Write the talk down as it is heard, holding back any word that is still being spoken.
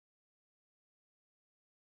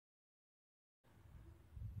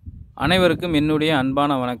அனைவருக்கும் என்னுடைய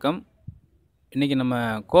அன்பான வணக்கம். இன்றைக்கி நம்ம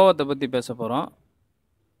கோவத்தை பற்றி பேச போகிறோம்.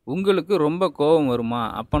 உங்களுக்கு ரொம்ப கோபம் வருமா?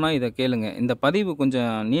 அப்போனா இதை கேளுங்க. இந்த பதிவு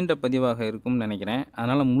கொஞ்சம் நீண்ட பதிவாக இருக்கும்னு நினைக்கிறேன்.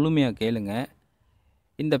 அதனால் முழுமையாக கேளுங்க.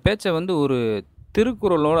 இந்த பேச்சை ஒரு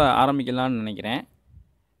திருக்குறளோடு ஆரம்பிக்கலான்னு நினைக்கிறேன்.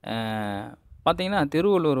 பார்த்தீங்கன்னா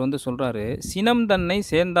திருவள்ளுவர் சொல்கிறாரு, சினம் தன்னை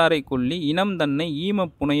சேர்ந்தாரை கொல்லி இனம் தன்னை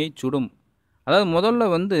ஈமப்புனையை சுடும். அதாவது முதல்ல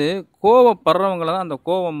கோவப்படுறவங்கள தான் அந்த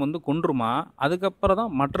கோபம் கொன்றுமா, அதுக்கப்புறம்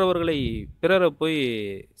தான் மற்றவர்களை பிறரை போய்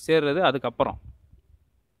சேர்றது அதுக்கப்புறம்.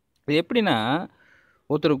 இது எப்படின்னா,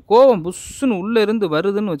 ஒருத்தர் கோபம் புஷ்ஷுன்னு உள்ளே இருந்து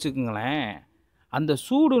வருதுன்னு வச்சுக்கோங்களேன், அந்த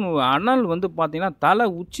சூடு அனல் பார்த்தீங்கன்னா தலை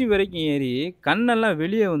உச்சி வரைக்கும் ஏறி கண்ணெல்லாம்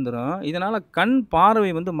வெளியே வந்துடும். இதனால் கண்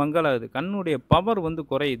பார்வை மங்கலாகுது, கண்ணுடைய பவர்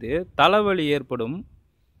குறையுது, தலைவலி ஏற்படும்.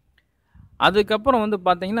 அதுக்கப்புறம்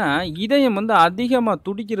பார்த்தீங்கன்னா இதயம் அதிகமாக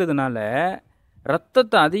துடிக்கிறதுனால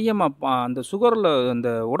ரத்தத்தை அதிகமாக அந்த சுகரில்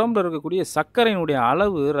அந்த உடம்பில் இருக்கக்கூடிய சர்க்கரையினுடைய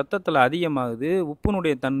அளவு ரத்தத்தில் அதிகமாகுது,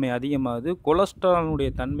 உப்புனுடைய தன்மை அதிகமாகுது, கொலஸ்ட்ராலினுடைய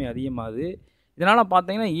தன்மை அதிகமாகுது. இதனால்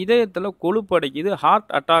பார்த்தீங்கன்னா இதயத்தில் கொழுப்பு அடைக்குது, ஹார்ட்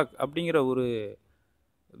அட்டாக் அப்படிங்கிற ஒரு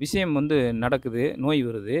விஷயம் நடக்குது, நோய்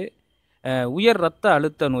வருது. உயர் இரத்த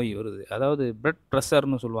அழுத்த நோய் வருது, அதாவது பிளட்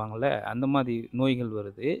ப்ரெஷர்னு சொல்லுவாங்கள்ல, அந்த மாதிரி நோய்கள்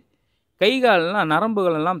வருது. கை காலெல்லாம்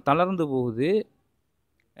நரம்புகளெல்லாம் தளர்ந்து போகுது.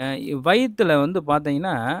 வயிற்றில்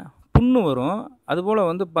பார்த்தீங்கன்னா புண்ணு வரும். அதுபோல்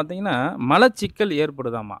பார்த்தீங்கன்னா மலச்சிக்கல்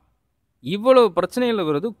ஏற்படுதாமா. இவ்வளவு பிரச்சனைகள்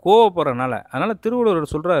வருது கோவப்படுறனால. அதனால்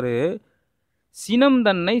திருவள்ளுவர் சொல்கிறாரு, சினம்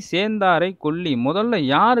தன்னை சேர்ந்தாரை கொல்லி. முதல்ல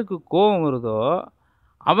யாருக்கு கோபம் வருதோ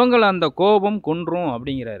அவங்கள அந்த கோபம் கொன்றும்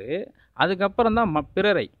அப்படிங்கிறாரு. அதுக்கப்புறம் தான்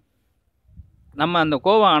பிறரை. நம்ம அந்த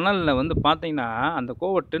கோவ அனலில் பார்த்தீங்கன்னா அந்த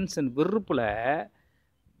கோவ டென்ஷன் வெறுப்பில்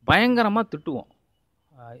பயங்கரமாக திட்டுவோம்.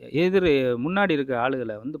 முன்னாடி இருக்க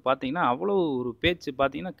ஆளுகளை பார்த்தீங்கன்னா அவ்வளோ ஒரு பேச்சு,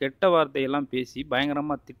 பார்த்தீங்கன்னா கெட்ட வார்த்தையெல்லாம் பேசி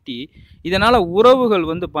பயங்கரமாக திட்டி, இதனால் உறவுகள்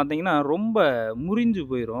பார்த்தீங்கன்னா ரொம்ப முறிஞ்சு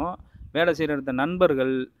போயிடும். வேலை செய்கிற இடத்த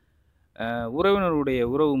நண்பர்கள், உறவினருடைய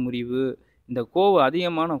உறவு முறிவு, இந்த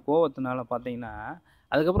அதிகமான கோவத்தினால பார்த்தீங்கன்னா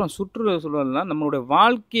அதுக்கப்புறம் சுற்றுச்சூழல்லாம் நம்மளுடைய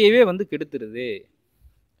வாழ்க்கையவே கெடுத்துருது.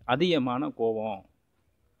 அதிகமான கோபம்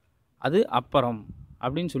அது அப்புறம்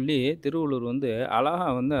அப்படின்னு சொல்லி திருவள்ளுவர்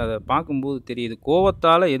அழகாக அதை பார்க்கும்போது தெரியுது,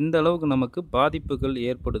 கோபத்தால் எந்த அளவுக்கு நமக்கு பாதிப்புகள்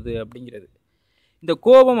ஏற்படுது அப்படிங்கிறது. இந்த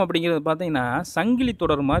கோபம் அப்படிங்கிறது பார்த்தீங்கன்னா சங்கிலி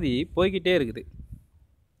தொடர் மாதிரி போய்கிட்டே இருக்குது.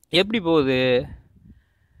 எப்படி போகுது?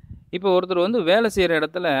 இப்போ ஒருத்தர் வேலை செய்கிற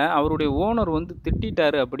இடத்துல அவருடைய ஓனர்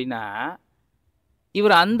திட்டாரு அப்படின்னா,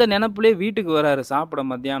 இவர் அந்த நினப்புலே வீட்டுக்கு வராரு சாப்பிட.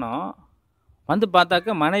 மத்தியானம்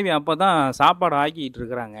பார்த்தாக்க மனைவி அப்போ தான் சாப்பாடு ஆக்கிட்டு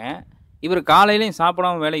இருக்கிறாங்க. இவர் காலையிலையும்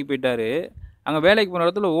சாப்பிடாமல் வேலைக்கு போயிட்டார். அங்கே வேலைக்கு போன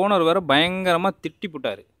இடத்துல ஓனர் வேறு பயங்கரமாக திட்டி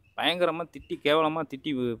போட்டார். பயங்கரமாக திட்டி கேவலமாக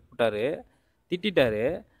திட்டிட்டார்.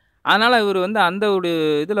 அதனால் இவர் அந்த ஒரு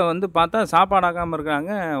இதில் பார்த்தா சாப்பாடு ஆக்காமல்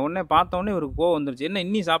இருக்காங்க. உடனே பார்த்தோன்னே இவருக்கு கோவம் வந்துருச்சு. என்ன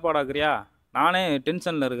இன்னி சாப்பாடு ஆக்குறியா, நானே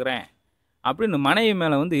டென்ஷனில் இருக்கிறேன் அப்படின்னு மனைவி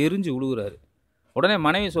மேலே எரிஞ்சு விழுகுறாரு. உடனே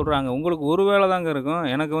மனைவி சொல்கிறாங்க, உங்களுக்கு ஒரு வேலை தாங்க இருக்கும்,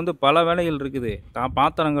 எனக்கு பல வேலைகள் இருக்குது.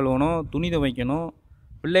 பாத்திரம் கழுவணும், துணி துவைக்கணும்,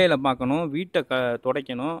 பிள்ளைகளை பார்க்கணும், வீட்டை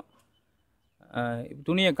துடைக்கணும்,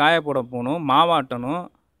 துணியை காய போட போகணும், மாவாட்டணும்,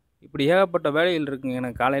 இப்படி ஏகப்பட்ட வேலைகள் இருக்குங்க.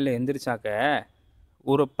 எனக்கு காலையில் எந்திரிச்சாக்க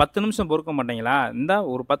ஒரு 10 நிமிஷம் பொறுக்க மாட்டீங்களா? இருந்தால்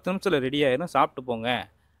ஒரு 10 நிமிஷத்தில் ரெடி ஆயிரும், சாப்பிட்டு போங்க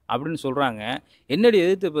அப்படின்னு சொல்கிறாங்க. என்னடி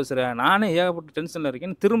எதிர்த்து பேசுகிற, நானே ஏகப்பட்ட டென்ஷனில்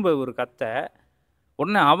இருக்கேன்னு திரும்ப ஒரு கத்த.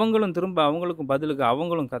 உடனே அவங்களுக்கும் பதிலுக்கு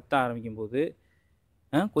அவங்களும் கத்த ஆரம்பிக்கும்போது,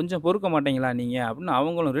 கொஞ்சம் பொறுக்க மாட்டீங்களா நீங்கள் அப்படின்னு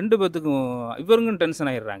அவங்களும் 2 பேர்த்துக்கும் இவருங்களும்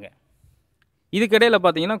டென்ஷன் ஆகிடுறாங்க. இதுக்கிடையில்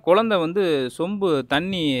பார்த்தீங்கன்னா குழந்தை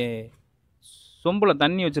சொம்பில்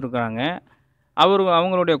தண்ணி வச்சுருக்காங்க.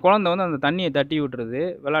 அவங்களுடைய குழந்தை அந்த தண்ணியை தட்டி விட்டுருது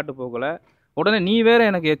விளையாட்டு போக்கில். உடனே நீ வேறு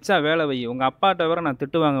எனக்கு எச்சா வேலை வை, உங்கள் அப்பாட்ட வேறு நான்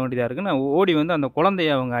திட்டு வாங்க வேண்டியதாக இருக்குன்னு ஓடி அந்த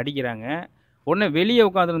குழந்தைய அவங்க அடிக்கிறாங்க. உடனே வெளியே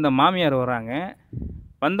உட்காந்துருந்த மாமியார் வராங்க.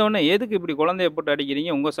 வந்தோடனே எதுக்கு இப்படி குழந்தைய போட்டு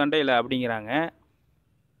அடிக்கிறீங்க உங்கள் சண்டையில் அப்படிங்கிறாங்க.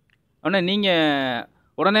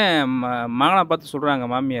 உடனே மகனை பார்த்து சொல்கிறாங்க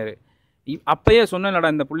மாமியார், அப்பயே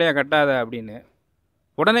சொன்னேன்டா இந்த பிள்ளைய கட்டாத அப்படின்னு.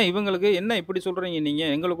 உடனே இவங்களுக்கு என்ன இப்படி சொல்கிறீங்க,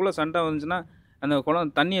 நீங்கள் எங்களுக்குள்ளே சண்டை வந்துச்சுன்னா அந்த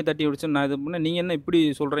குழந்தை தண்ணியை தட்டி விடுச்சுன்னு நான் இது பண்ண, நீங்கள் என்ன இப்படி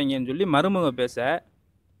சொல்கிறீங்கன்னு சொல்லி மருமக பேச,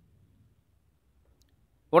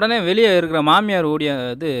 உடனே வெளியே இருக்கிற மாமியார்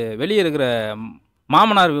வெளியே இருக்கிற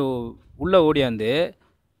மாமனார் உள்ளே ஓடியாந்து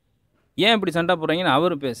ஏன் இப்படி சண்டை போடுறீங்கன்னு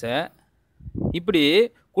அவர் பேச, இப்படி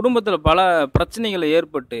குடும்பத்தில் பல பிரச்சனைகள்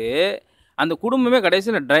ஏற்பட்டு அந்த குடும்பமே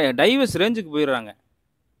கடைசியில் டைவர்ஸ் ரேஞ்சுக்கு போயிடுறாங்க.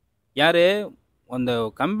 யார்? அந்த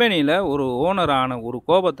கம்பெனியில் ஒரு ஓனரான ஒரு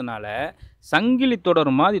கோபத்தினால சங்கிலி தொடர்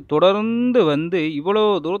மாதிரி தொடர்ந்து இவ்வளோ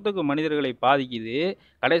தூரத்துக்கு மனிதர்களை பாதிக்குது.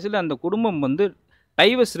 கடைசியில் அந்த குடும்பம்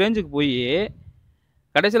டைவர்ஸ் ரேஞ்சுக்கு போய்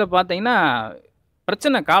கடைசியில் பார்த்தீங்கன்னா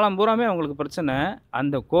பிரச்சனை, காலம் பூராமே அவங்களுக்கு பிரச்சனை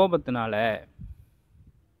அந்த கோபத்தினால.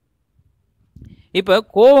 இப்போ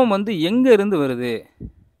கோபம் எங்கே இருந்து வருது?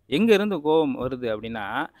 எங்கேருந்து கோபம் வருது அப்படின்னா,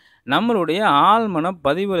 நம்மளுடைய ஆழ்மன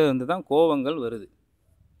பதிவிலிருந்து தான் கோவங்கள் வருது.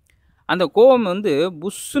 அந்த கோவம் வந்து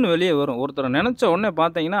புஸ்ஸுன்னு வெளியே வரும். ஒருத்தர நெனச்ச உடனே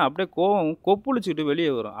பார்த்தீங்கன்னா, அப்படியே கோவம் கொப்புளிச்சுட்டு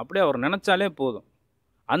வெளியே வரும். அப்படியே அவர நெனச்சாலே போதும்.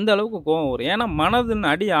 அந்த அளவுக்கு கோவம் வரும். ஏன்னா, மனதின்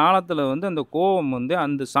அடி ஆழத்தில வந்து அந்த கோவம் வந்து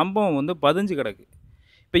அந்த சம்பவம் வந்து பதிஞ்சு கிடக்கு.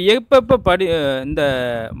 இப்ப எப்பப்ப இந்த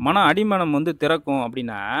அடிமனம் வந்து திறக்கும்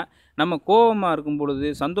அப்படின்னா, நம்ம கோவமா இருக்கும் பொழுது,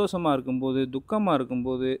 சந்தோஷமா இருக்கும்போது, துக்கமா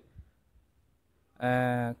இருக்கும்போது,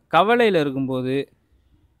 கவலையில இருக்கும்போது,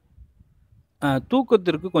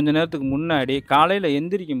 தூக்கத்திற்கு கொஞ்ச நேரத்துக்கு முன்னாடி, காலையில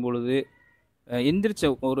எந்திரிக்கும் பொழுது, எந்திரிச்ச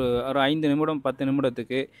ஒரு ஒரு 5 நிமிடம், 10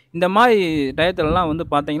 நிமிடத்துக்கு, இந்த மாரி டயத்துலலாம் வந்து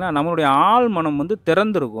பார்த்தீங்கன்னா, நம்மளுடைய ஆழ்மனம் வந்து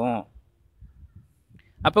திறந்திருக்கும்.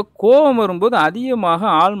 அப்ப கோவம் வரும்போது அதிகமாக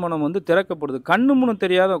ஆழ்மனம் வந்து திறக்கப்படுது. கண்ணு முன்னு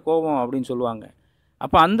தெரியாத கோவம் அப்படின்னு சொல்லுவாங்க.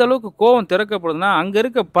 அப்ப அந்த அளவுக்கு கோவம் திறக்கப்படுதுன்னா, அங்க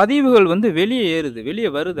இருக்க பதிவுகள் வந்து வெளியே ஏறுது. வெளியே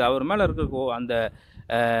வருது. அவர் மேல இருக்க அந்த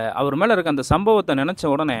அவர் மேல இருக்க அந்த சம்பவத்த நெனச்ச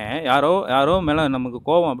உடனே, யாரோ மேல நமக்கு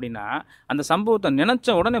கோவம் அப்படின்னா, அந்த சம்பவத்த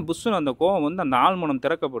நெனச்ச உடனே புஸ்ஸுன்னு அந்த கோவம் வந்து அந்த ஆழ்மனம்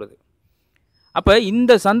திறக்கப்படுது. அப்ப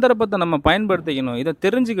இந்த சந்தர்ப்பத்த நம்ம பயன்படுத்திக்கணும். இத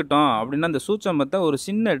தெரிஞ்சுக்கிட்டோம் அப்படின்னா, அந்த சூட்சமத்த ஒரு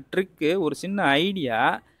சின்ன ட்ரிக்கு, ஒரு சின்ன ஐடியா,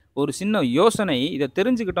 ஒரு சின்ன யோசனை இத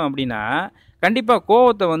தெரிஞ்சுக்கிட்டோம் அப்படின்னா, கண்டிப்பா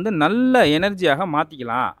கோவத்த வந்து நல்ல எனர்ஜியாக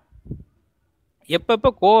மாத்திக்கலாம்.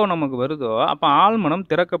 எப்பப்ப கோவம் நமக்கு வருதோ, அப்ப ஆழ்மனம்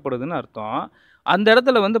திறக்கப்படுதுன்னு அர்த்தம். அந்த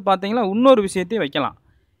இடத்துல வந்து பார்த்தீங்கன்னா, இன்னொரு விஷயத்தையும் வைக்கலாம்.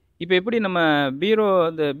 இப்ப எப்படி நம்ம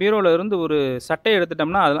அந்த பீரோல இருந்து ஒரு சட்டைய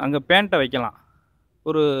எடுத்துட்டோம்னா, அங்க பேண்ட்ட வைக்கலாம்.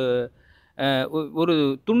 ஒரு ஒரு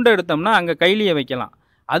துண்ட எடுத்தோம்னா, அங்க கைலிய வைக்கலாம்.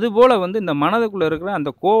 அதுபோல வந்து இந்த மனதுக்குள்ள இருக்கிற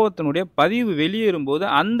அந்த கோவத்தினுடைய பதிவு வெளியேறும்போது,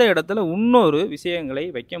 அந்த இடத்துல இன்னொரு விஷயங்களை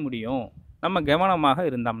வைக்க முடியும். நம்ம கவனமாக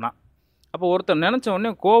இருந்தோம்னா. அப்போ ஒருத்தர் நெனச்ச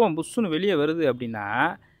உடனே கோவம் புஸ்ஸுன்னு வெளிய வருது அப்படின்னா,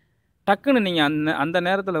 டக்குன்னு நீங்க அந்த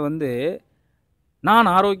நேரத்துல வந்து, நான்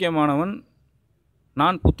ஆரோக்கியமானவன்,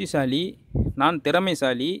 நான் புத்திசாலி, நான்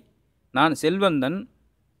திறமைசாலி, நான் செல்வந்தன்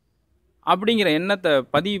அப்படிங்கிற எண்ணத்த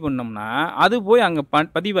பதிவு பண்ணோம்னா, அது போய் அங்க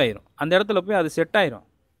பதிவாயிரும். அந்த இடத்துல போய் அது செட் ஆயிரும்.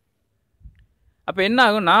 அப்ப என்ன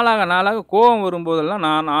ஆகும்? நாளாக நாளாக கோவம் வரும்போதெல்லாம்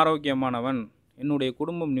நான் ஆரோக்கியமானவன், என்னுடைய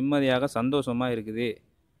குடும்பம் நிம்மதியாக சந்தோஷமா இருக்குது,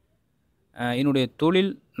 என்னுடைய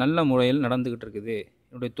தொழில் நல்ல முறையில் நடந்துகிட்டு இருக்குது,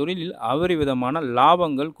 என்னுடைய தொழிலில் அபரிவிதமான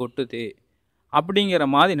லாபங்கள் கொட்டுது அப்படிங்கிற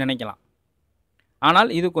மாதிரி நினைக்கலாம்.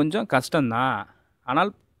 ஆனால் இது கொஞ்சம் கஷ்டம்தான்.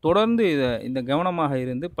 ஆனால் தொடர்ந்து இந்த கவனமாக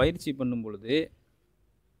இருந்து பயிற்சி பண்ணும் பொழுது,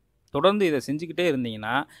 தொடர்ந்து இத செஞ்சுக்கிட்டே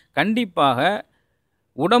இருந்தீங்கன்னா, கண்டிப்பாக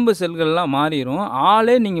உடம்பு செல்கள்லாம் மாறிரும்.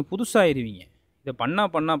 ஆளே நீங்க புதுசாயிருவீங்க. இத பண்ணா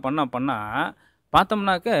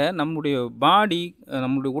பார்த்தோம்னாக்க நம்முடைய பாடி,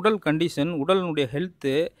 நம்முடைய உடல் கண்டிஷன், உடலினுடைய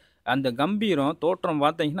ஹெல்த்து, அந்த கம்பீரம், தோற்றம்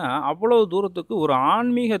பார்த்தீங்கன்னா, அவ்வளோ தூரத்துக்கு ஒரு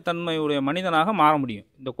ஆன்மீக தன்மையுடைய மனிதனாக மாற முடியும்.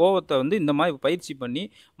 இந்த கோவத்த வந்து இந்த மாரி பயிற்சி பண்ணி,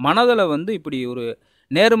 மனதில வந்து இப்படி ஒரு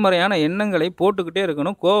நேர்மறையான எண்ணங்களை போட்டுக்கிட்டே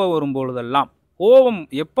இருக்கணும். கோவம் வரும்பொழுதெல்லாம். கோவம்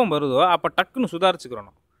எப்போ வருதோ, அப்ப டக்குன்னு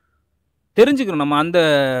சுதாரிச்சுக்கிறணும். தெரிஞ்சுக்கணும். நம்ம அந்த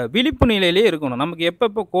விழிப்பு நிலையிலே இருக்கணும். நமக்கு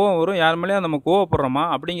எப்பப்போ கோவம் வரும், யார் மேலயாவது நம்ம கோவப்படுறோமா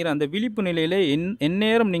அப்படிங்கிற அந்த விழிப்பு நிலையிலே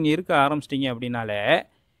எந்நேரம் நீங்க இருக்க ஆரம்பிச்சிட்டீங்க அப்படின்னாலே,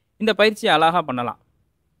 இந்த பயிற்சிய அழகா பண்ணலாம்.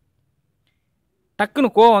 டக்குன்னு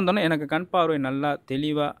கோவம் வந்தோனே, எனக்கு கண் பார்வை நல்லா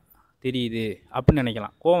தெளிவா தெரியுது அப்படின்னு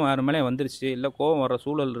நினைக்கலாம். கோவம் யார் மேலயும் வந்துருச்சு, இல்ல கோவம் வர்ற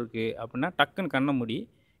சூழல் இருக்கு அப்படின்னா, டக்குன்னு கண்ண மூடி,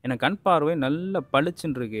 எனக்கு கண் பார்வை நல்லா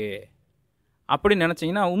பளிச்சுன்னு இருக்கு அப்படின்னு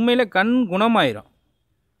நினைச்சீங்கன்னா, உண்மையிலே கண் குணமாயிரும்.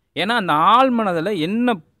 ஏன்னா, அந்த ஆழ் மனதில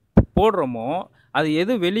என்ன போடுறோமோ, அது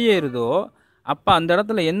எது வெளியேறுதோ, அப்ப அந்த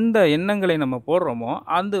இடத்துல எந்த எண்ணங்களை நம்ம போடுறோமோ,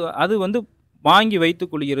 அது வந்து வாங்கி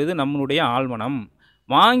வைத்துக் கொள்கிறது நம்மளுடைய ஆழ்மனம்.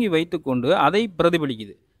 வாங்கி வைத்துக்கொண்டு அதை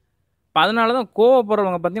பிரதிபலிக்குது. இப்ப அதனால தான்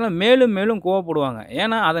கோவப்படுறவங்க பார்த்தீங்கன்னா, மேலும் மேலும் கோவப்படுவாங்க.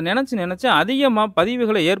 ஏன்னா, அத நெனச்சு அதிகமா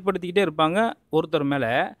பதிவுகள ஏற்படுத்திக்கிட்டே இருப்பாங்க ஒருத்தர் மேல.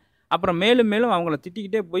 அப்புறம் மேலும் மேலும் அவங்கள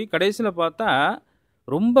திட்டிக்கிட்டே போய் கடைசில பார்த்தா,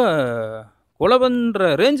 ரொம்ப கொலை பண்ற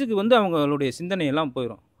ரேஞ்சுக்கு வந்து அவங்களுடைய சிந்தனை எல்லாம்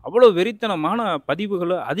போயிரும். அவ்வளோ வெறித்தனமான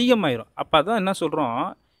பதிவுகள் அதிகமாயிரும். அப்ப அதான்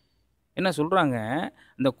என்ன சொல்றாங்க,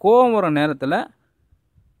 இந்த கோவம் வர நேரத்தில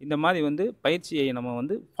இந்த மாரி வந்து பயிற்சியை நம்ம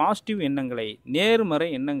வந்து பாசிட்டிவ் எண்ணங்களை, நேர்மறை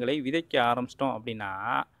எண்ணங்களை விதைக்க ஆரம்பிச்சிட்டோம் அப்படின்னா,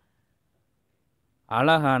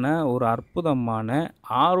 அழகான ஒரு அற்புதமான,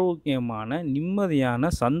 ஆரோக்கியமான, நிம்மதியான,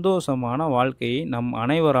 சந்தோஷமான வாழ்க்கையை நம்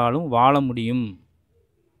அனைவராலும் வாழ முடியும்.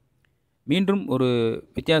 மீண்டும் ஒரு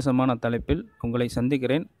வித்தியாசமான தலைப்பில் உங்களை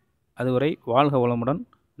சந்திக்கிறேன். அதுவரை வாழ்க வளமுடன்.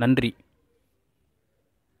 நன்றி.